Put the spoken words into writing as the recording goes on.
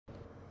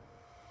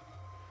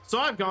So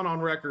I've gone on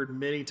record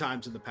many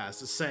times in the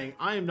past as saying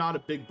I am not a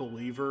big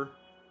believer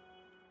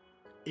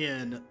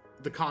in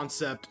the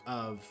concept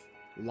of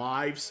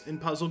lives in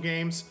puzzle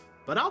games,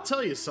 but I'll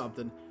tell you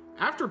something.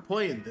 After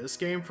playing this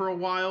game for a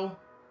while,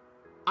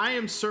 I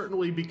am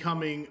certainly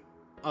becoming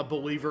a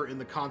believer in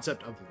the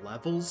concept of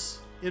levels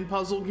in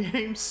puzzle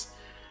games,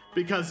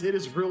 because it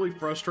is really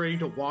frustrating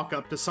to walk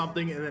up to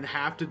something and then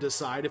have to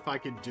decide if I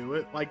can do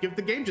it. Like, if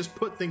the game just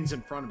put things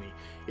in front of me,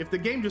 if the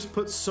game just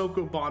put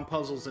Sokoban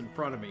puzzles in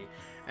front of me,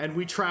 and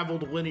we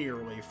traveled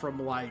linearly from,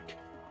 like,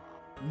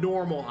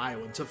 normal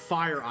island to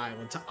fire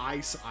island to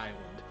ice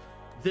island,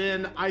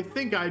 then I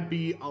think I'd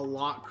be a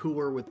lot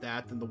cooler with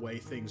that than the way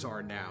things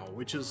are now,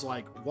 which is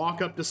like,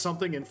 walk up to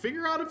something and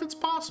figure out if it's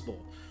possible.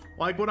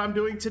 Like what I'm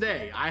doing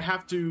today. I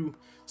have to,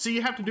 see,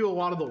 you have to do a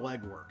lot of the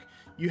legwork.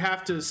 You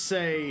have to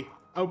say,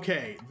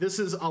 okay, this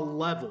is a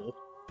level,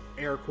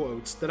 air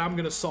quotes, that I'm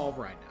gonna solve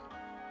right now.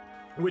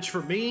 Which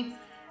for me,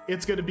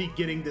 it's gonna be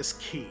getting this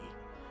key.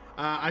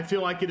 I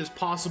feel like it is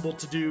possible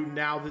to do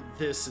now that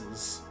this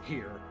is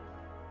here.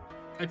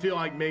 I feel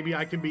like maybe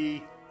I can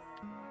be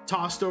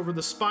tossed over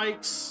the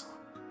spikes.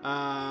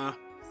 Let's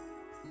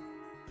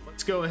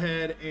go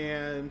ahead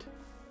and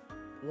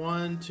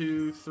 1,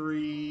 2,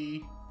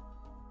 3,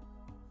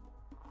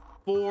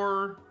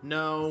 4.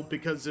 No,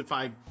 because if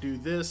I do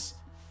this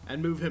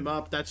and move him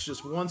up, that's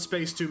just one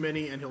space too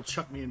many and he'll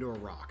chuck me into a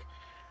rock.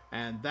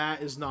 And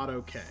that is not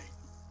okay.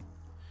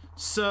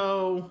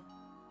 So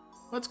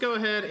let's go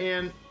ahead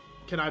and,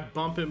 can I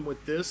bump him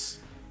with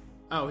this?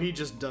 Oh, he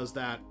just does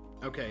that.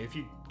 Okay, if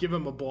you give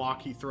him a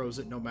block, he throws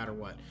it no matter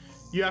what.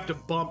 You have to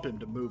bump him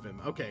to move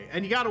him. Okay,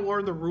 and you got to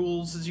learn the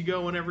rules as you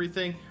go and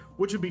everything,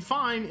 which would be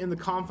fine in the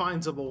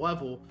confines of a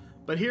level.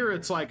 But here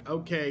it's like,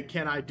 okay,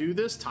 can I do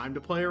this? Time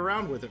to play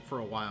around with it for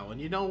a while. And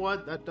you know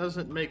what? That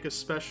doesn't make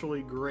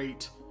especially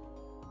great...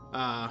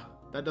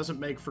 that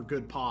doesn't make for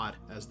good pod,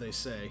 as they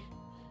say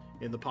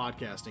in the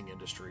podcasting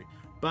industry.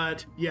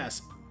 But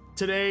yes,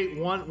 today,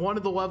 one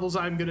of the levels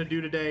I'm going to do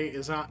today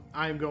is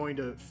I'm going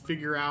to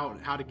figure out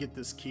how to get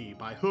this key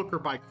by hook or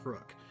by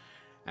crook.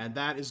 And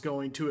that is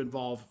going to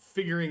involve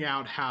figuring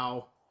out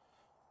how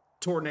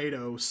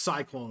Tornado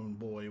Cyclone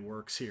Boy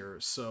works here.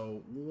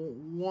 So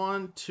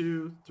 1,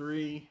 2,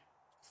 3,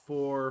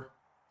 4,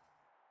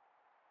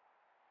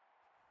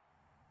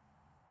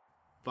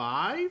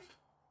 5.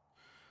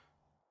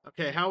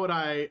 Okay, how would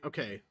I...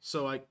 Okay,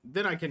 so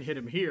then I can hit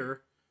him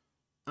here.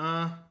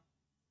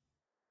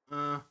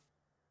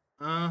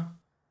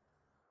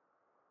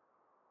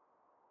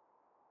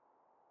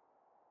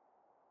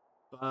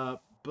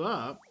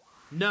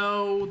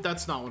 No,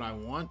 that's not what I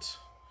want.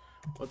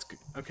 Let's go.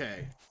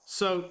 Okay,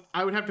 so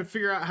I would have to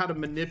figure out how to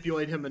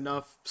manipulate him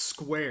enough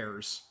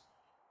squares.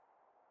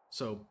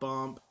 So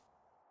bump.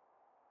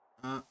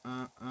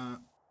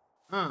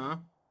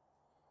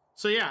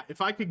 So yeah,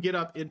 if I could get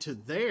up into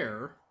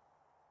there,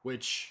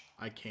 which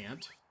I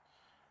can't,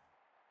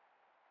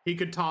 he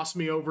could toss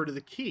me over to the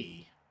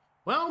key.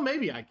 Well,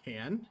 maybe I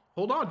can.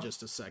 Hold on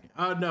just a second.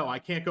 No, I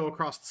can't go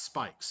across the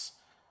spikes.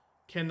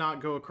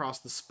 Cannot go across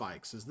the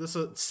spikes. Is this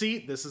a... See,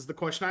 this is the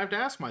question I have to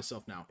ask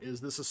myself now.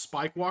 Is this a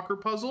spike walker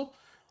puzzle?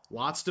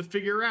 Lots to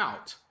figure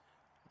out.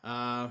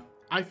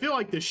 I feel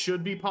like this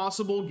should be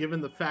possible, given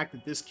the fact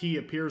that this key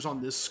appears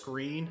on this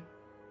screen.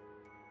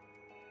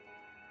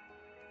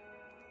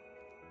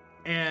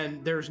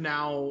 And there's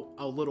now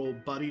a little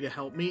buddy to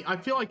help me. I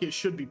feel like it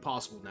should be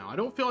possible now. I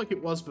don't feel like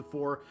it was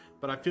before,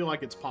 but I feel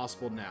like it's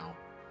possible now.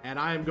 And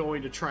I am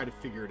going to try to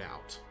figure it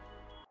out.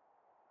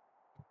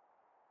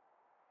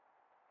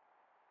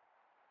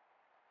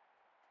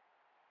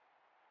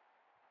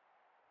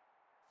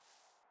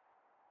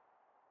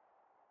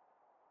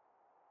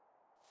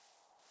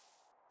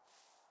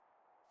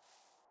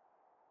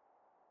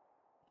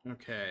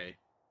 Okay.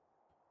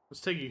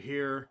 Let's take you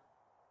here.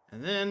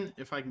 And then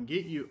if I can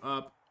get you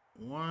up.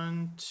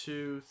 1,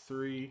 2,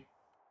 3,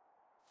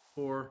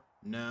 4.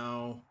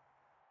 No.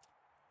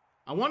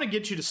 I want to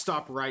get you to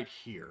stop right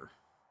here.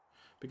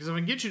 Because if I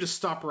can get you to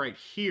stop right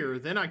here,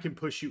 then I can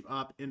push you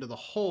up into the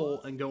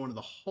hole and go into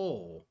the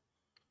hole.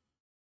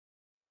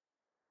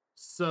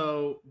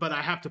 So, but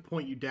I have to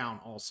point you down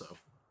also.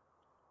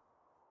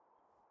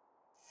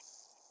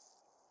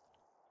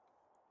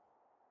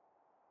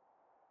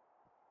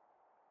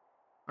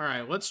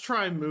 Alright, let's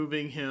try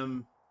moving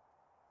him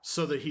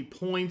so that he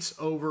points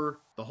over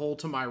the hole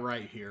to my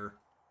right here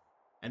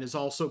and is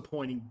also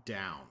pointing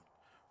down.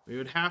 We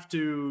would have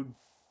to...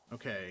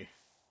 Okay.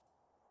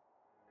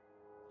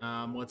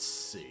 Let's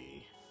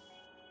see.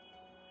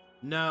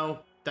 No,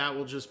 that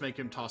will just make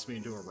him toss me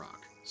into a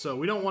rock. So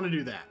we don't want to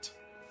do that.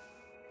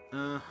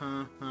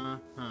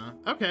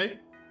 Okay.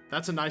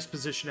 That's a nice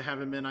position to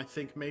have him in, I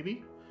think,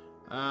 maybe.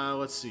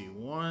 Let's see.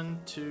 1,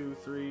 2,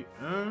 3.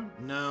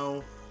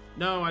 No.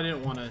 No, I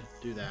didn't want to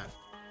do that.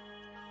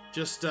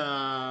 Just,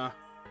 and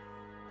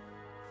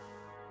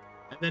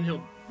then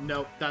he'll...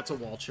 Nope, that's a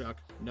wall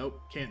chuck.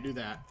 Nope, can't do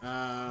that.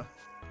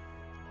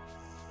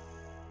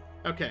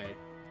 Okay.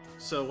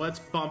 So let's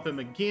bump him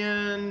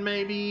again,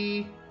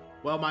 maybe.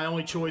 Well, my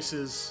only choice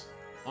is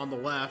on the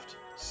left.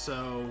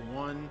 So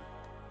 1,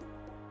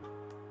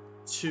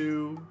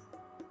 2.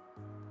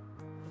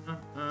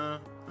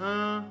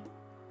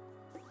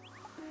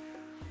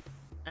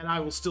 And I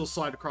will still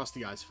slide across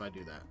the ice if I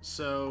do that.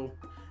 So,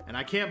 and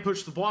I can't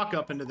push the block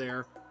up into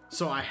there,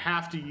 so I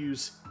have to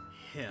use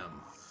him.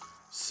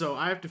 So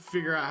I have to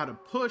figure out how to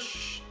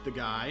push the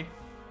guy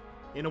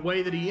in a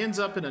way that he ends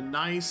up in a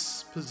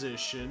nice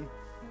position.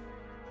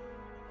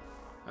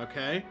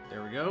 Okay,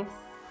 there we go.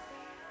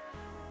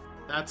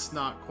 That's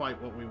not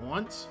quite what we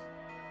want.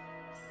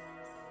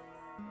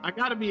 I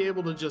gotta be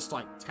able to just,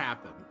 like,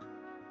 tap him.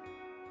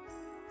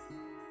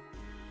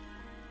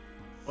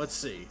 Let's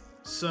see.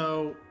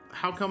 So,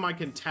 how come I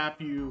can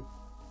tap you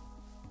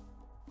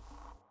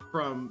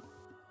from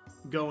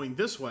going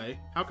this way?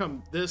 How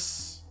come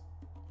this...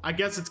 I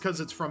guess it's because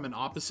it's from an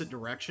opposite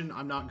direction.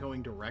 I'm not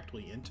going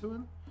directly into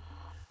him.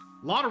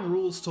 A lot of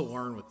rules to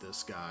learn with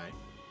this guy.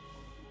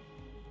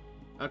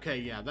 Okay,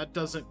 yeah, that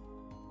doesn't...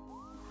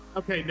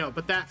 Okay, no,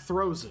 but that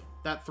throws it.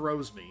 That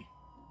throws me.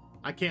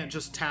 I can't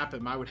just tap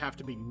him. I would have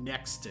to be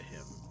next to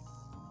him.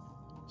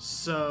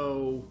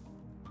 So...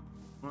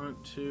 1,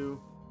 2...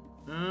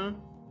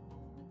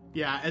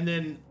 yeah, and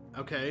then...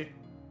 Okay.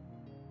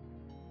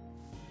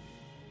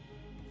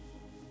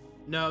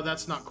 No,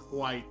 that's not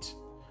quite...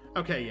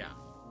 Okay, yeah.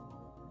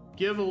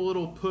 Give a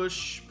little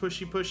push.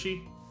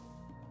 Pushy.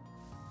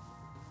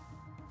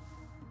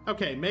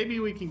 Okay, maybe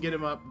we can get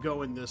him up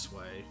going this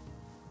way.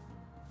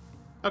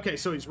 Okay,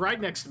 so he's right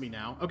next to me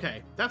now.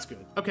 Okay, that's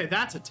good. Okay,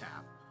 that's a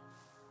tap.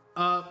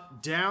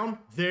 Up, down.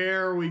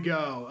 There we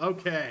go.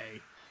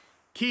 Okay.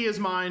 Key is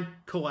mine.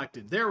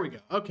 Collected. There we go.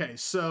 Okay,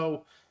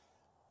 so...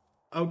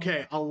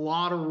 Okay, a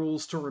lot of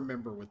rules to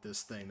remember with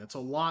this thing. That's a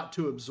lot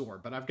to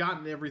absorb, but I've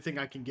gotten everything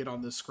I can get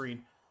on this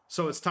screen,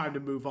 so it's time to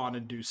move on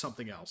and do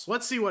something else.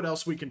 Let's see what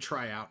else we can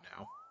try out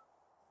now.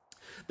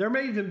 There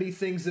may even be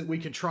things that we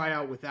can try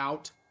out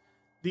without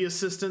the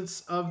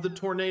assistance of the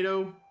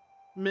tornado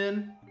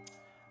men.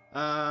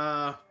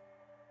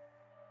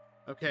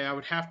 Okay, I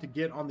would have to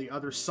get on the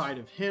other side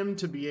of him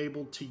to be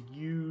able to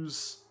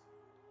use...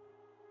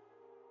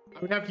 I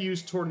would have to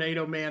use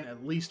Tornado Man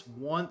at least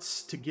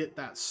once to get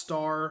that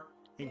star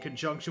in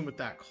conjunction with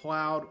that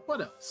cloud.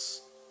 What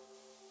else?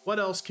 What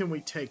else can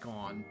we take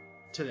on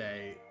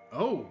today?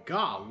 Oh,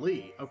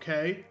 golly.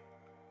 Okay.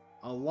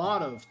 A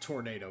lot of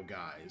tornado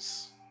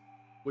guys,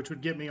 which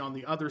would get me on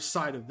the other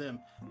side of them.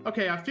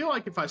 Okay, I feel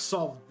like if I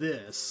solve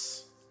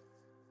this...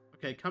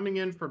 Okay, coming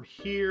in from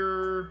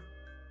here...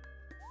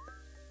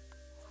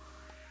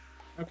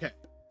 Okay,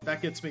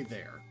 that gets me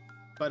there.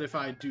 But if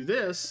I do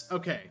this...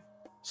 Okay,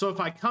 so if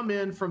I come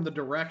in from the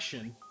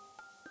direction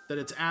that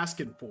it's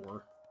asking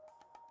for,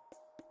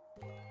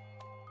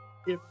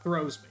 it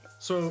throws me.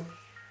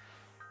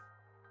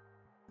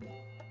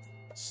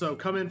 So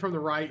come in from the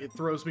right, it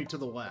throws me to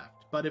the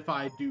left. But if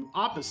I do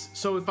opposite,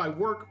 so if I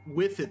work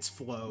with its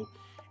flow,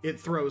 it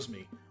throws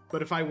me.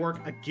 But if I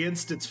work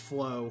against its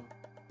flow,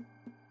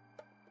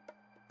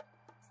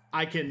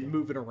 I can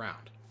move it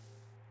around.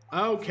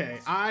 Okay,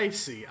 I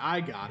see.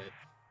 I got it.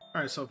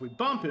 All right, so if we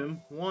bump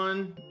him,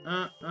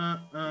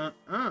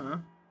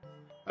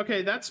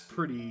 okay, that's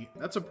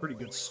a pretty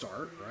good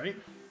start, right?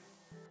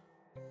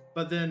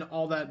 But then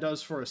all that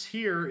does for us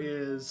here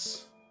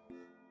is...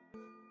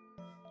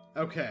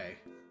 Okay.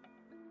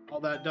 All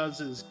that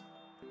does is...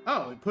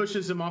 Oh, it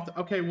pushes him off the...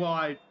 Okay, well,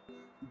 I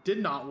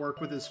did not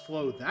work with his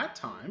flow that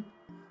time.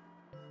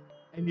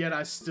 And yet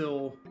I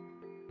still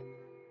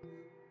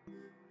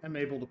am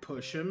able to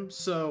push him.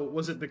 So,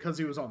 was it because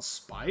he was on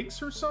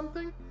spikes or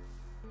something?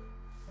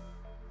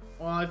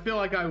 Well, I feel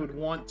like I would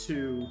want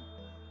to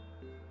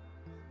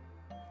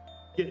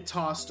get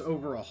tossed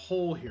over a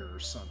hole here or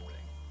something.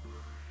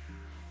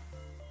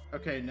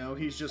 Okay, no,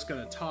 he's just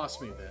gonna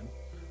toss me then.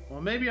 Well,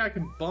 maybe I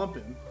can bump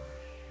him.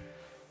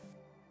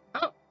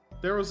 Oh,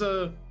 there was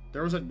a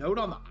note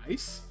on the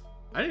ice?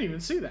 I didn't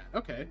even see that.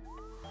 Okay.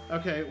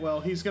 Okay,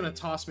 well, he's gonna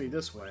toss me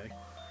this way.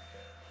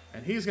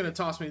 And he's gonna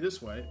toss me this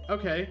way.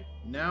 Okay,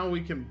 now we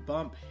can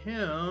bump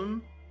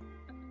him.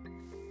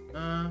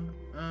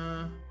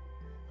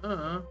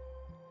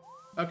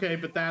 Okay,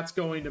 but that's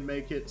going to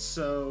make it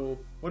so...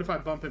 What if I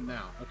bump him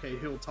now? Okay,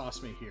 he'll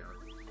toss me here.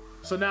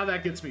 So now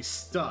that gets me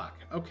stuck.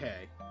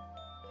 Okay.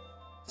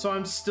 So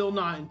I'm still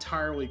not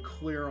entirely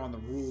clear on the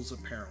rules,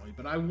 apparently.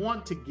 But I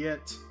want to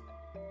get...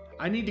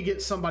 I need to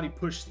get somebody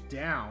pushed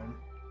down.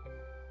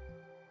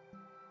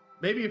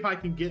 Maybe if I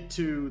can get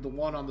to the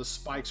one on the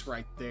spikes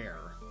right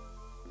there.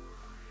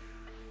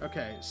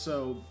 Okay,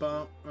 so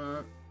bump...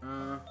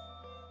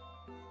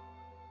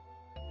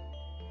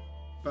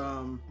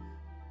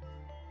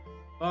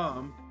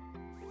 Bump.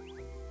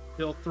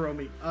 He'll throw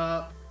me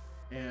up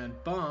and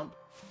bump.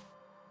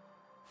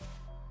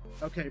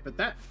 Okay, but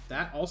that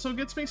also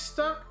gets me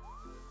stuck?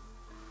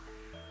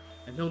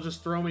 And he'll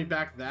just throw me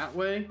back that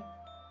way?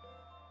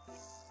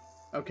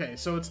 Okay,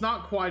 so it's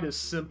not quite as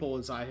simple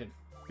as I had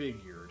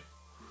figured.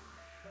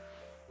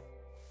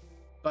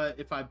 But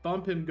if I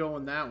bump him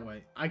going that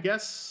way, I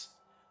guess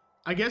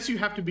you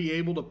have to be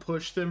able to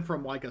push them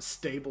from like a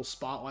stable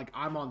spot. Like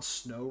I'm on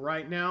snow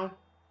right now.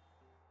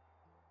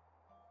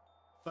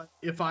 But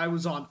if I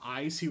was on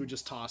ice, he would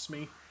just toss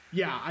me.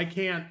 Yeah, I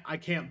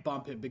can't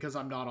bump him because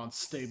I'm not on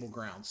stable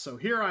ground. So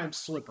here I'm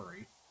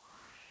slippery.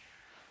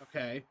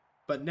 Okay.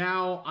 But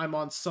now I'm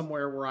on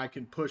somewhere where I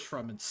can push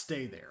from and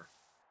stay there.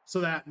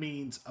 So that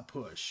means a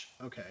push.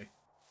 Okay.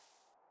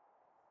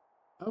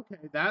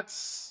 Okay,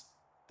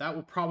 that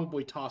will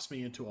probably toss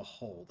me into a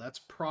hole. That's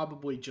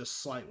probably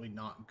just slightly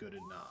not good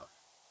enough.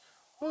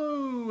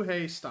 Oh,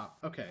 hey, stop.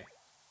 Okay.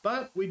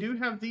 But we do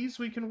have these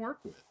we can work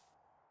with.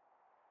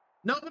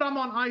 No, but I'm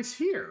on ice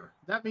here.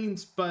 That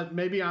means, but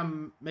maybe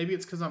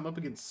it's because I'm up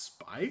against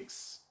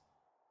spikes?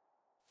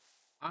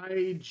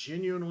 I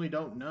genuinely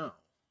don't know.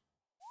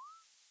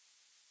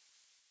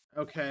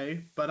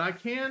 Okay, but I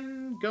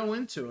can go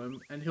into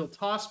him, and he'll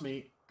toss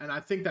me, and I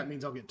think that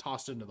means I'll get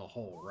tossed into the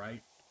hole,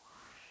 right?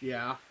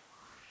 Yeah.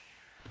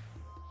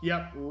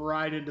 Yep,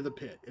 right into the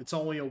pit. It's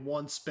only a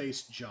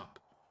one-space jump.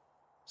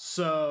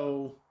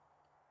 So...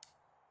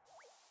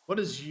 What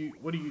do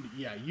you,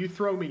 yeah, you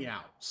throw me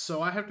out. So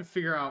I have to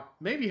figure out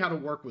maybe how to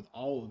work with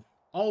all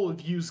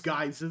of yous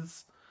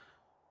guyses.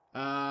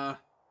 But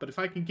if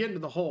I can get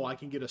into the hole, I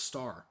can get a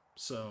star.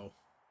 So,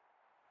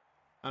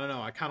 I don't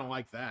know, I kind of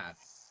like that.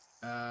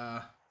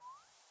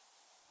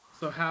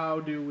 So how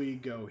do we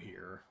go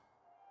here?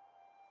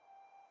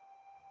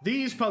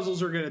 These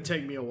puzzles are going to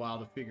take me a while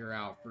to figure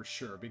out for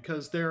sure,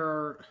 because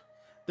there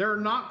are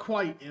not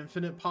quite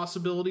infinite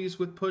possibilities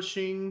with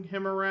pushing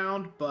him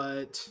around,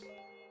 but...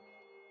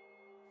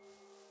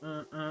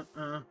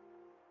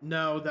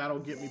 No, that'll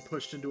get me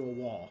pushed into a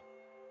wall.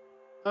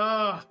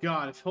 Oh,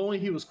 God, if only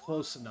he was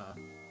close enough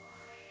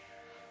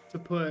to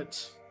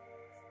put...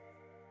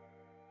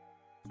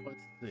 Let's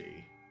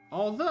see.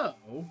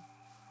 Although...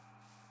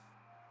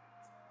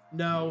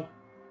 No,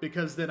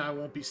 because then I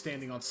won't be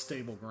standing on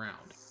stable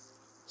ground.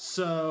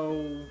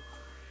 So...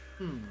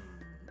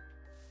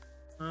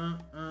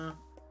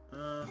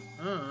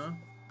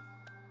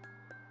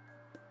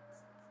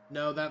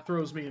 No, that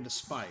throws me into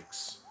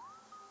spikes.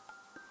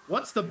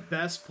 What's the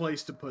best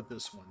place to put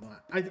this one?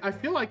 I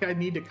feel like I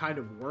need to kind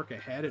of work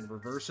ahead and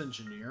reverse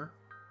engineer.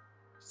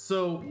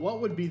 So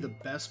what would be the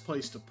best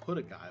place to put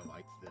a guy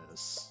like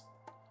this?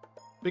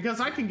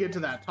 Because I can get to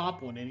that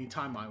top one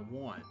anytime I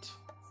want.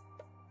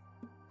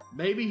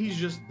 Maybe he's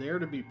just there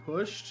to be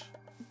pushed.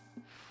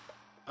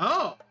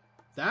 Oh,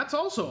 that's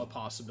also a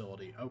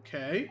possibility.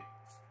 Okay.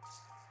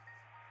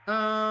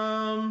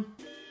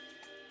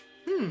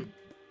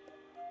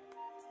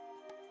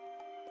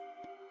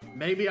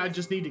 Maybe I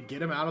just need to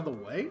get him out of the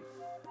way?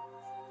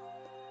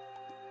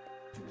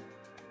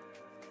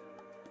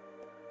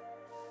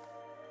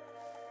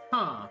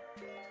 Huh.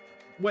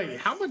 Wait,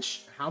 how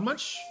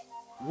much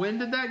wind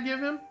did that give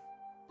him?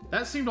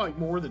 That seemed like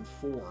more than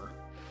 4.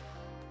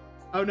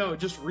 Oh no, it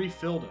just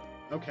refilled him.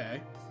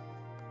 Okay.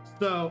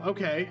 So,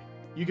 okay.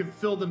 You can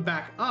fill them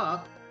back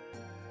up.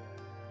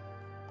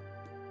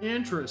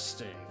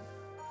 Interesting.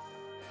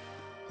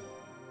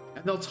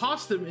 And they'll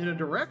toss them in a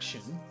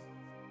direction.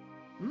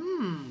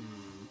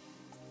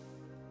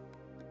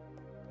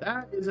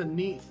 That is a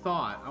neat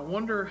thought. I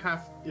wonder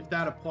if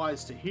that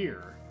applies to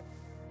here.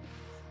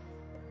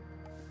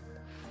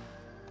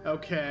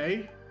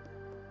 Okay.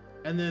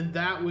 And then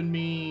that would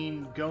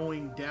mean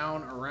going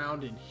down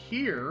around in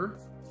here.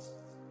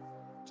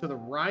 To the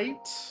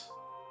right.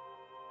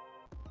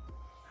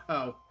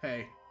 Oh,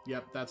 hey.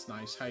 Yep, that's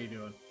nice. How you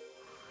doing?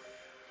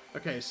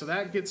 Okay, so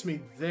that gets me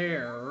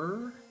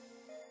there.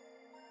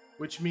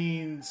 Which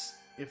means...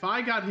 if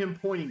I got him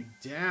pointing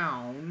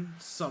down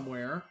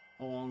somewhere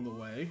along the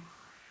way...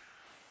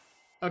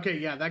 Okay,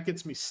 yeah, that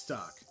gets me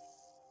stuck.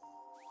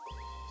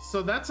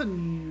 So that's a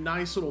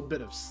nice little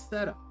bit of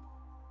setup.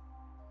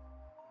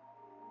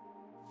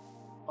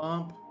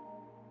 Bump.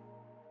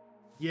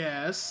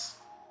 Yes.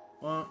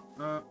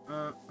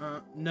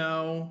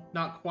 No,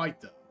 not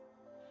quite though.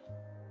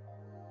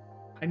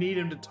 I need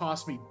him to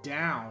toss me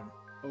down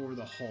over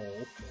the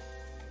hole.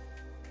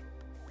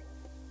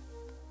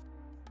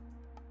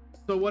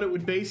 So what it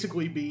would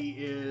basically be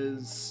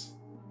is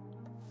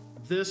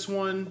this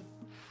one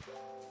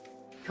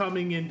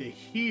coming into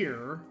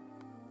here.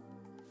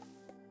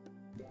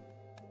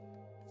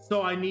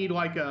 So I need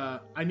like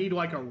a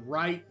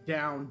right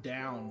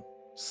down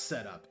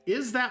setup.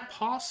 Is that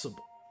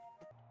possible?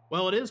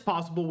 Well, it is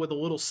possible with a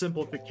little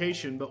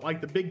simplification, but like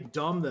the big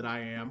dumb that I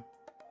am,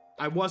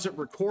 I wasn't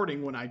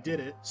recording when I did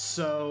it.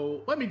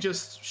 So let me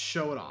just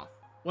show it off.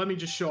 Let me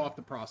just show off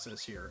the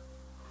process here.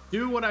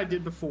 Do what I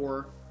did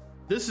before.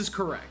 This is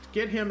correct.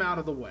 Get him out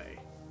of the way.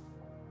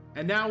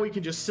 And now we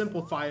can just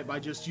simplify it by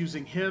just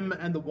using him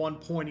and the one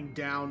pointing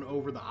down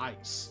over the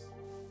ice.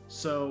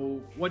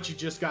 So what you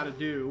just got to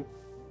do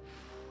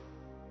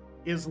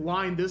is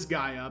line this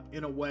guy up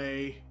in a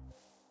way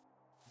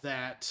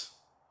that...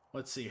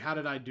 Let's see, how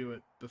did I do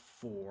it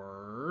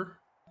before?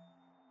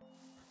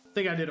 I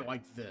think I did it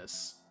like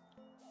this.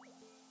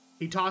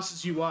 He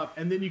tosses you up,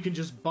 and then you can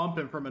just bump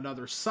him from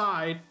another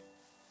side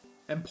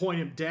and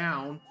point him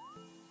down.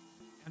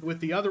 And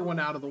with the other one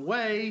out of the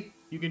way,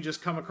 you can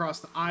just come across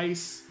the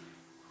ice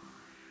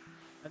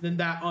And then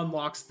that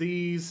unlocks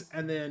these,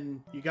 and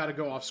then you got to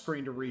go off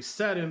screen to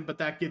reset him, but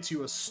that gets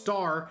you a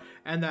star,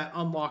 and that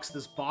unlocks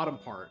this bottom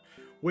part.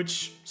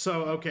 Which,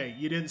 so, okay,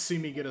 you didn't see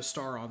me get a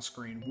star on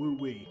screen,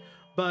 woo-wee.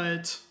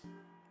 But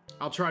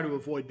I'll try to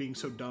avoid being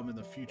so dumb in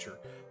the future.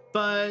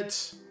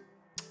 But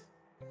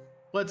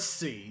let's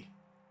see.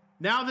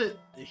 Now that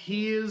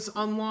he is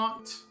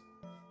unlocked,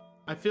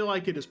 I feel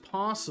like it is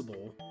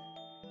possible.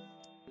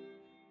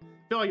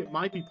 I feel like it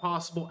might be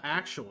possible,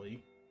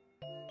 actually.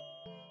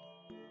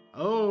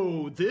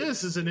 Oh,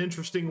 this is an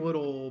interesting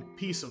little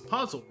piece of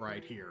puzzle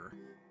right here.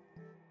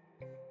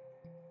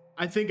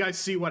 I think I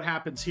see what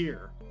happens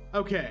here.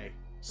 Okay,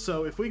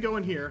 so if we go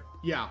in here,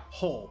 yeah,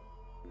 hole.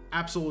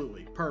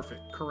 Absolutely,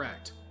 perfect,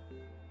 correct.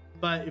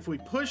 But if we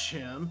push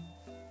him...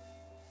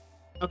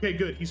 Okay,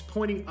 good, he's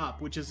pointing up,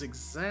 which is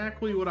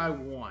exactly what I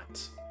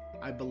want,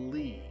 I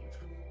believe.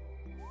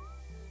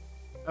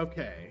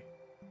 Okay.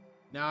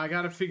 Now I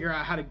gotta figure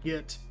out how to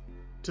get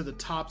to the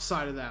top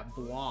side of that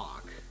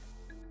block.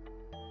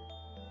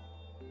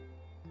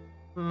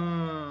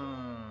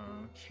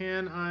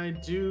 Can I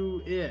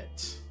do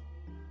it?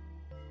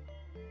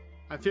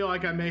 I feel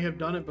like I may have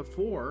done it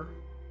before.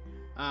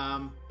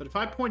 But if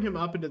I point him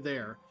up into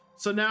there...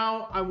 So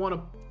now I want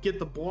to get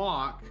the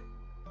block.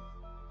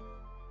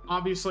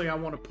 Obviously, I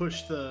want to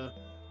push the...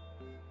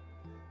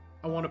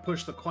 I want to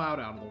push the cloud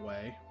out of the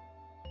way.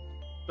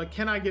 But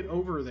can I get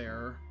over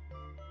there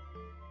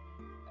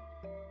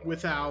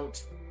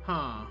without...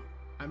 Huh.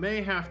 I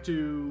may have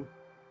to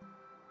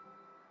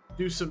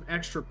do some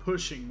extra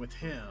pushing with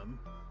him.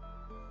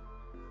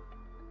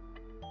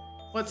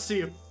 Let's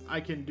see if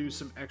I can do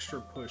some extra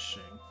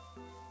pushing.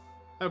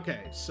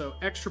 Okay, so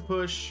extra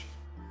push.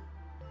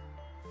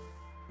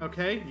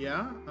 Okay,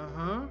 yeah,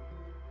 uh-huh.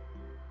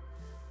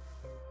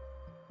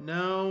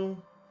 No,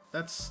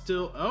 that's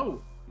still...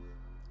 Oh!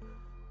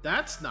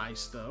 That's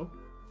nice, though.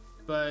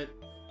 But...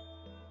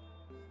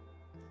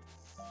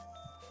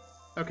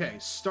 Okay,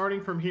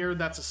 starting from here,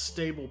 that's a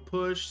stable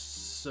push,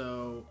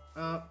 so...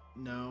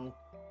 no.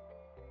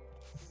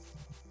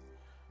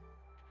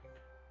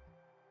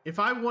 If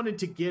I wanted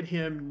to get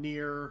him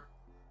near...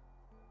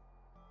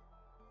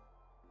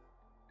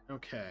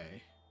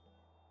 Okay.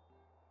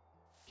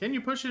 Can you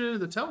push it into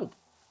the teleport?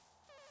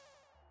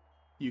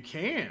 You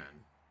can.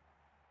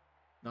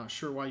 Not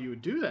sure why you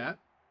would do that,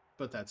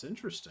 but that's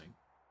interesting.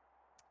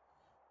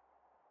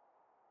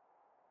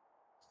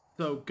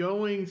 So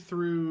going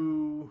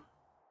through...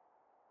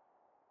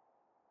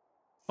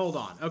 Hold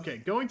on. Okay,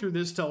 going through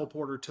this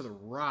teleporter to the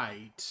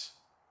right...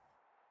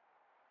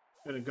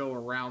 I'm going to go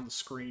around the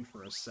screen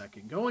for a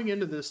second. Going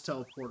into this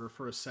teleporter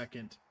for a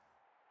second.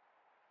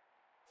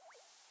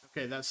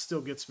 Okay, that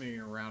still gets me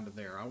around to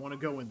there. I want to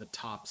go in the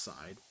top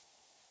side.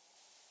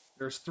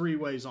 There's 3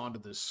 ways onto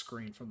this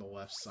screen from the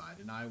left side,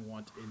 and I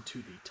want into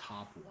the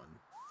top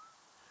one.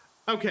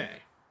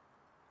 Okay.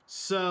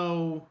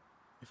 So,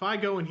 if I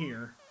go in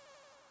here...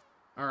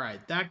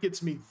 Alright, that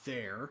gets me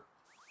there.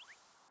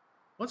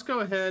 Let's go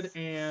ahead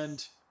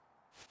and...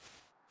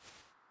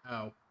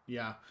 Oh,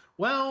 yeah.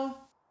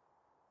 Well...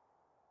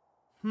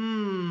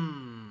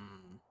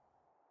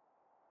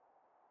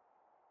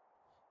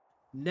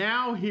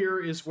 Now here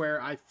is where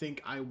I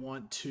think I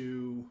want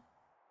to...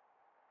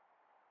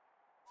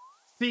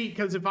 See,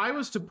 because if I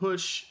was to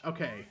push...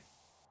 Okay.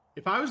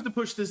 If I was to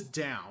push this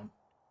down,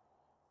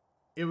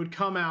 it would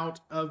come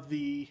out of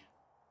the...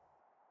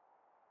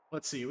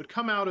 Let's see. It would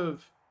come out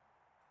of...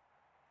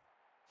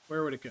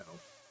 Where would it go?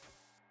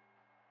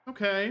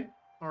 Okay.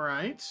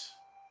 Alright.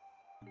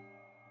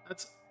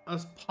 That's a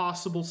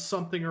possible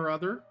something or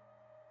other.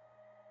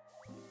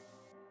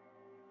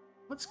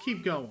 Let's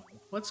keep going.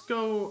 Let's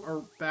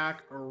go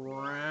back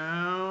around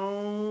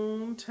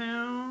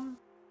town.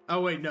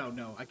 Oh, wait,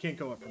 no. I can't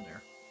go up from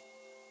there.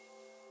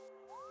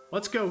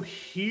 Let's go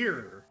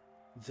here,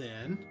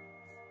 then.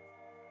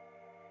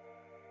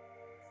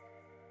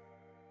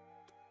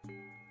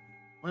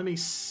 Let me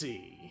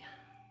see.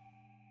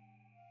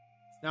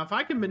 Now, if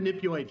I can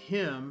manipulate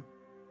him...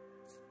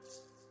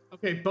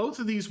 Okay, both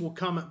of these will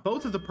come...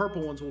 Both of the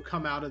purple ones will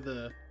come out of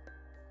the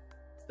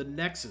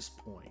nexus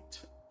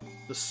point.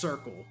 The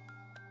circle.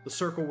 The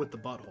circle with the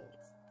butthole.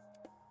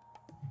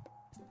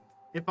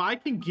 If I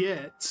can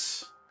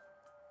get...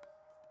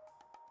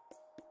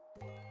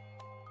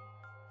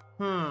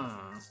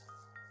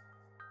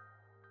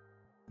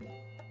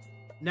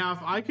 Now, if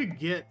I could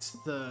get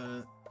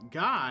the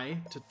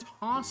guy to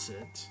toss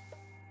it...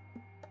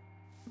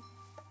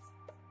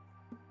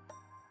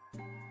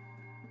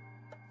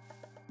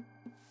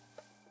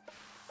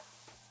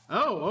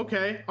 Oh,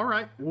 okay. All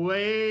right.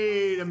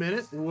 Wait a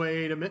minute.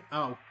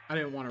 Oh, I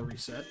didn't want to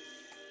reset.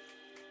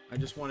 I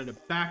just wanted to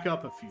back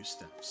up a few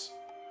steps.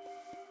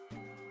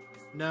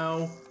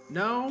 No.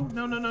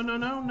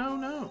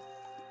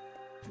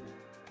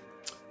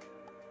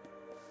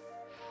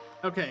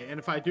 Okay, and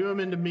if I do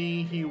him into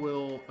me, he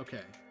will...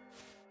 Okay.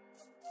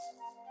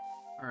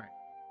 Alright.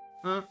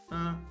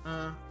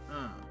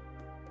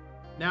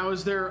 Now,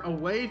 is there a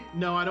way...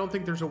 No, I don't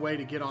think there's a way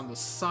to get on the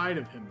side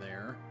of him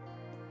there.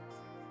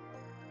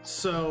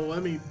 So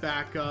let me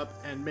back up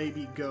and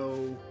maybe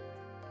go...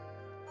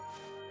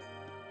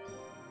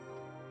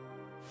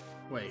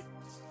 Wait.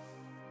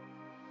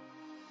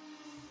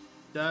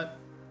 Dut.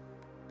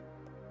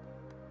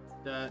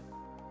 Dut.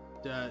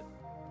 Dut.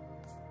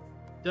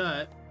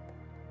 Dut.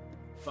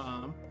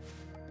 Bomb.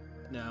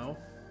 No.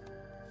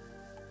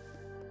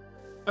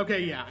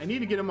 Okay, yeah, I need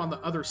to get him on the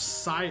other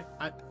side.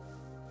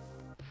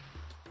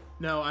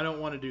 No, I don't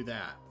want to do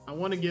that. I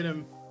want to get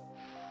him...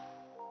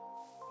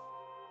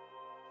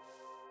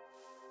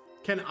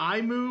 Can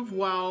I move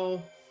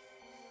while...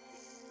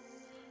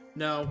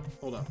 No,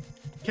 hold up.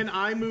 Can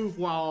I move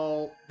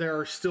while there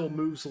are still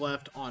moves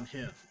left on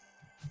him?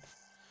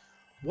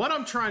 What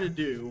I'm trying to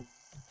do...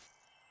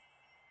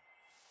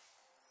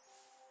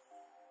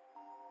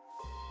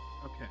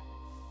 Okay.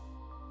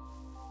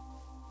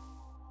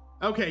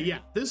 Okay, yeah,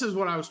 this is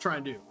what I was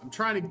trying to do. I'm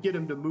trying to get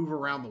him to move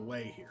around the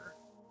way here.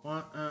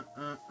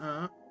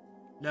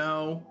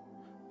 No,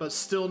 but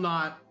still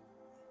not...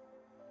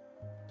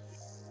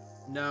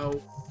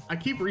 No. I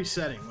keep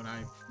resetting when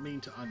I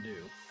mean to undo.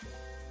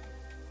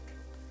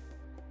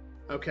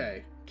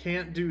 Okay,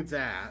 can't do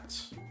that.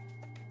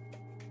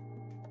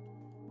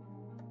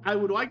 I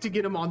would like to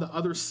get him on the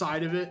other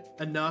side of it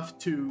enough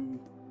to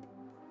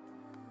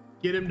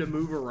get him to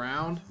move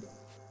around.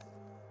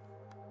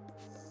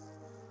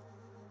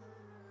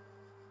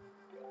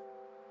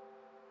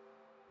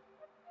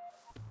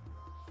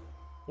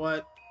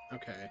 What?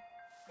 Okay.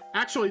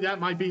 Actually, that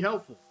might be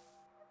helpful.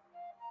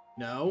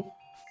 No.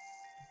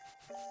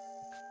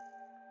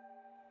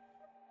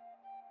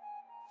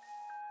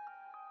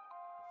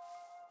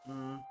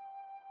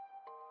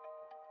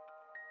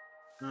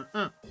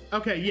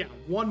 Okay, yeah,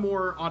 one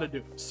more ought to do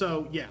it.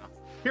 So, yeah,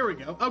 here we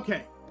go.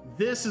 Okay,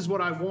 this is what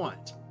I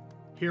want.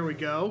 Here we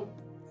go.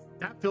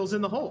 That fills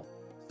in the hole.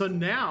 So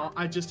now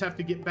I just have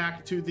to get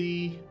back to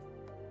the...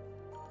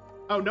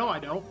 Oh, no, I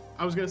don't.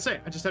 I was going to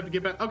say, I just have to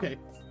get back. Okay,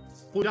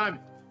 blue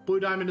diamond. Blue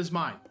diamond is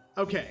mine.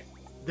 Okay,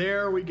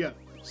 there we go.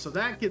 So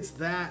that gets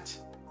that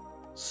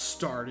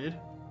started.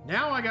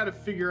 Now I got to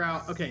figure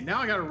out... Okay,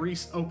 now I got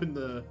to open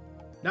the...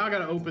 Now I got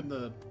to open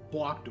the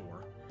block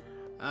door.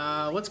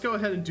 Let's go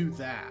ahead and do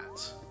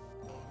that.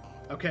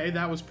 Okay,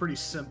 that was pretty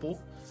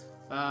simple.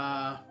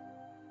 And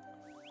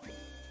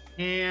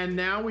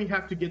now we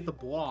have to get the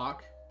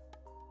block.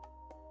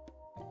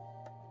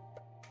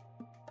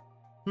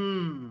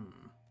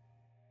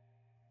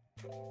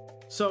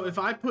 So if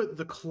I put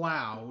the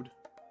cloud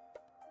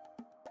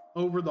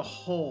over the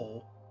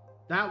hole,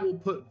 that will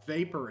put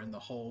vapor in the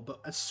hole. But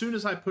as soon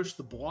as I push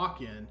the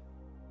block in,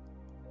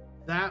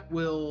 that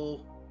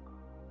will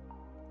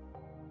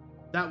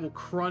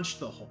crunch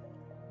the hole.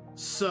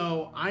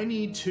 So I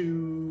need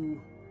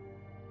to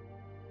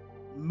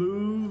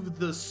move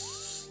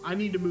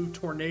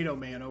Tornado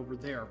Man over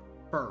there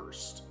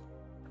first.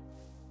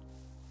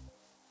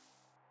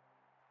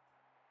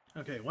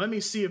 Okay, let me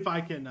see if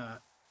I can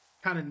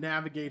kind of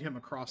navigate him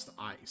across the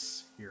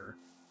ice here.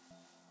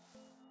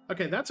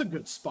 Okay, that's a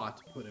good spot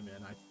to put him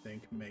in, I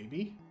think,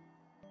 maybe.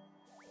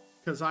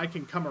 Because I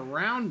can come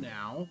around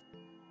now.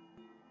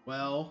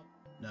 Well,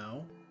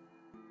 no.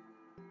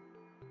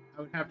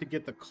 I would have to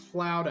get the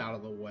cloud out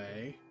of the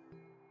way.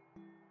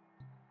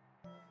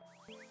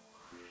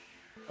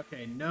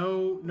 Okay,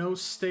 no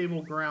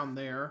stable ground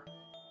there.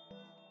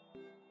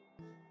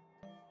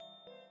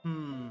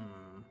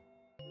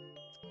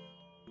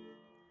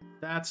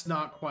 That's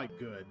not quite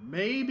good.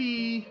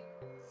 Maybe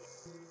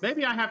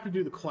I have to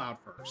do the cloud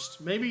first.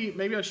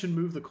 Maybe I should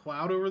move the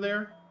cloud over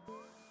there.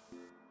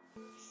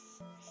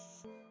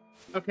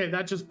 Okay,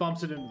 that just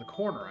bumps it into the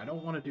corner. I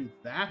don't want to do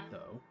that,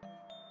 though.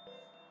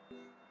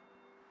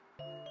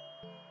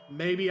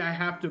 Maybe I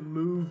have to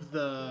move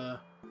the...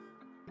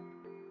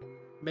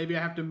 Maybe I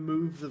have to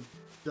move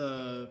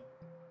the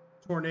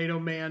Tornado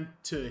Man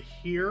to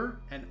here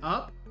and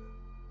up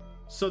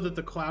so that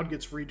the cloud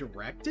gets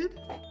redirected?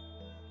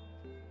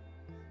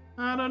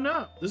 I don't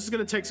know. This is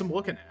going to take some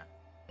looking at.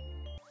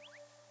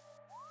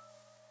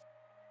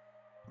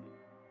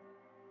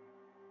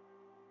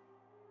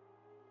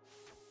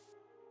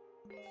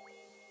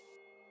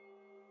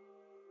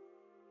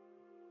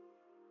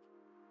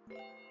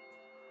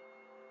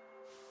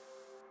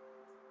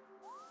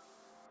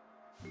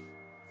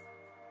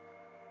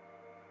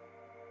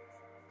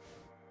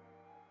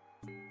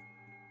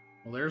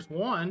 Well, there's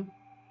one.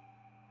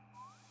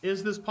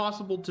 Is this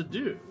possible to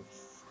do?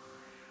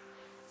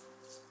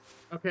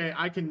 Okay,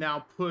 I can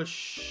now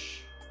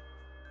push...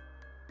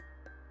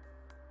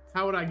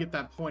 How would I get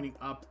that pointing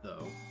up,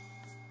 though?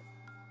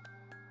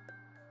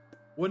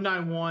 Wouldn't I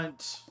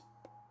want...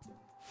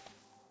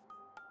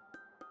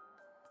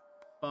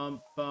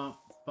 Bump, bump,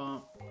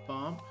 bump,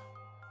 bump.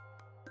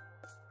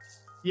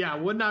 Yeah,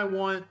 wouldn't I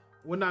want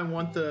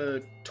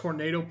the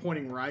tornado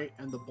pointing right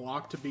and the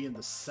block to be in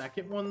the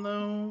second one,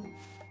 though?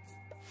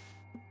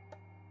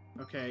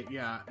 Okay,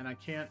 yeah, and I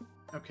can't...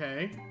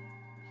 Okay.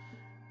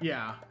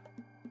 Yeah.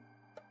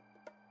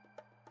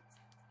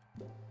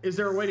 Is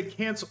there a way to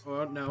cancel...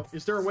 Oh, no.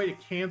 Is there a way to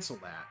cancel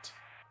that?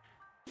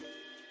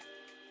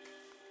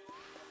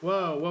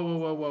 Whoa, whoa, whoa,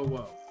 whoa, whoa,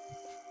 whoa.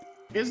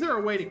 Is there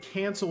a way to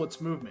cancel its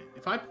movement?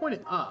 If I point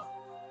it up...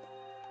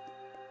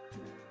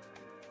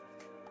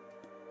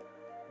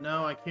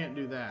 No, I can't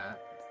do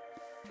that.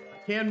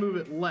 I can move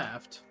it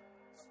left.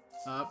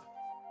 Up.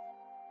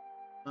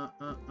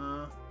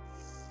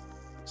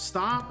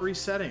 Stop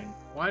resetting.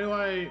 Why do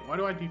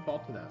I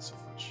default to that so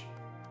much?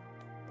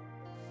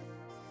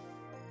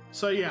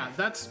 So yeah,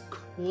 that's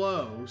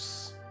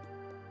close.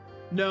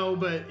 No,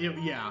 but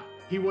yeah,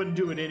 he wouldn't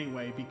do it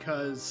anyway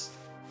because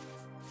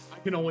I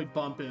can only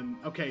bump him.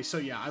 Okay, so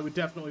yeah, I would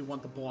definitely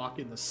want the block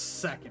in the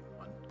second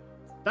one.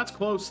 That's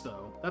close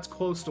though. That's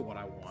close to what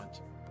I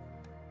want.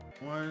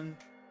 1,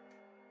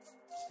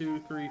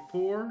 2, 3,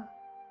 4.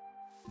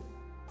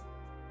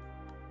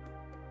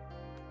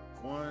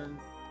 1.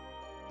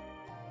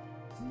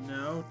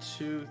 No,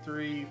 2,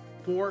 3,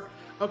 4.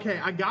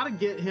 Okay, I gotta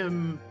get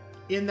him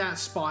in that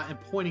spot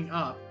and pointing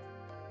up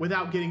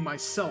without getting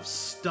myself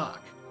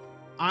stuck.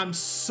 I'm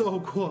so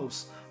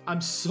close.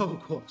 I'm so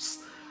close.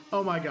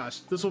 Oh my gosh,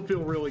 this will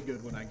feel really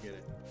good when I get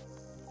it.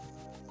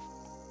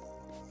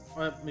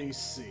 Let me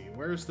see.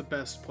 Where's the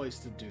best place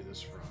to do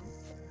this from?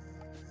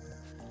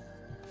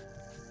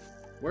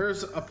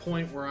 Where's a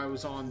point where I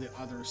was on the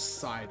other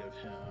side of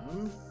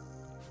him?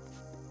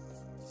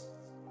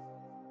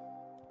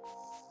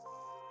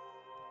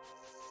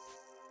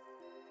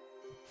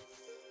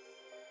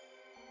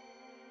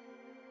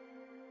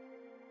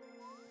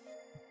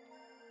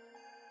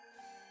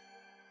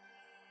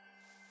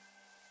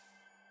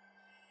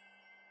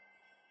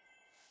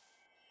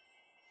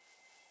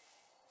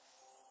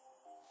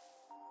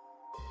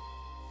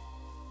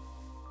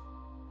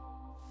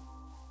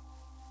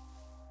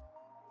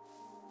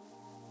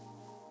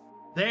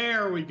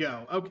 There we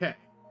go. Okay.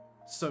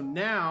 So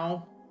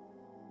now,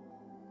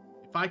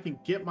 if I can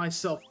get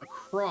myself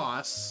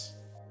across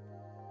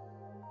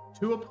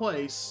to a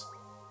place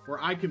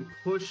where I can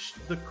push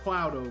the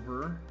cloud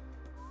over,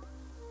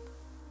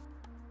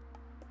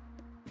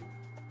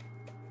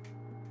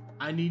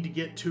 I need to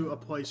get to a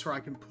place where I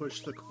can push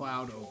the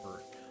cloud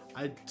over.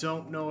 I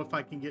don't know if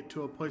I can get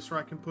to a place where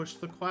I can push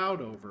the cloud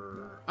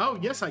over. Oh,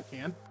 yes, I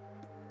can.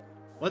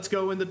 Let's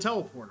go in the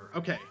teleporter.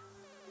 Okay.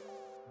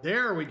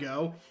 There we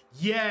go.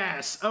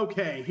 Yes.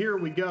 Okay, here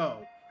we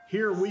go.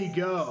 Here we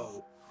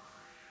go.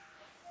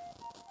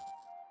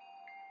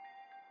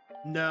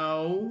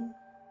 No.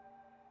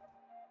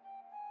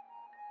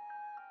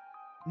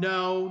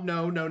 No,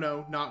 no, no,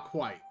 no, not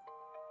quite.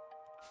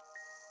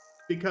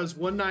 Because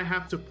wouldn't I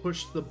have to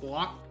push the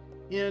block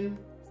in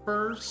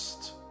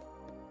first?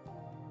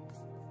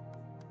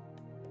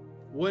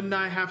 Wouldn't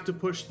I have to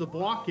push the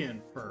block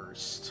in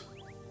first?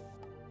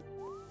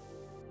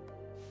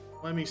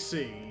 Let me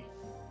see.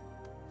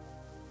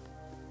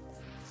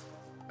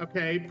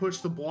 Okay, push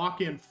the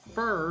block in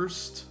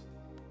first.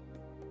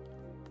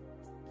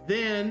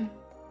 Then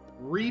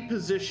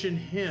reposition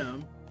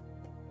him.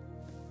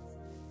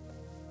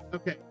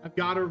 Okay, I've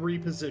got to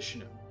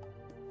reposition him.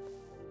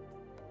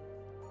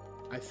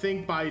 I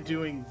think by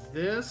doing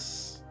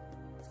this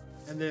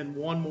and then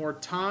one more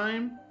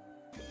time.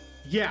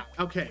 Yeah,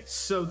 okay,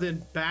 so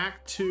then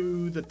back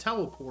to the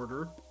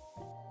teleporter.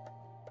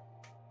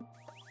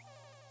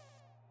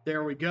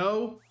 There we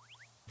go.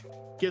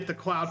 Get the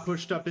cloud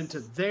pushed up into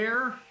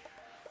there.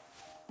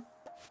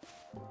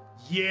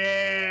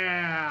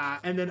 Yeah!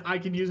 And then I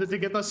can use it to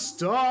get the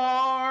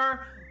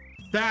star.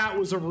 That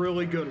was a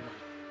really good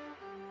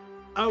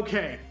one.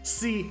 Okay,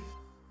 see,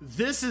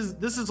 this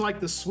is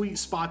like the sweet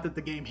spot that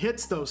the game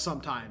hits though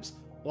sometimes.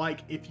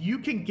 Like, if you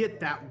can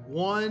get that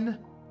one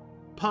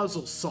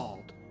puzzle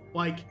solved,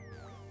 like,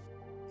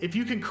 if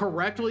you can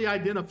correctly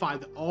identify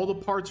that all the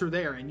parts are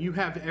there and you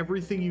have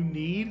everything you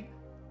need,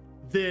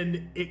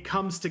 then it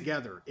comes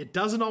together. It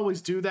doesn't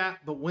always do that,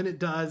 but when it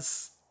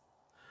does,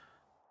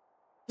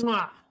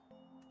 mwah,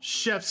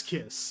 chef's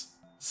kiss.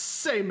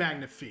 C'est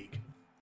magnifique.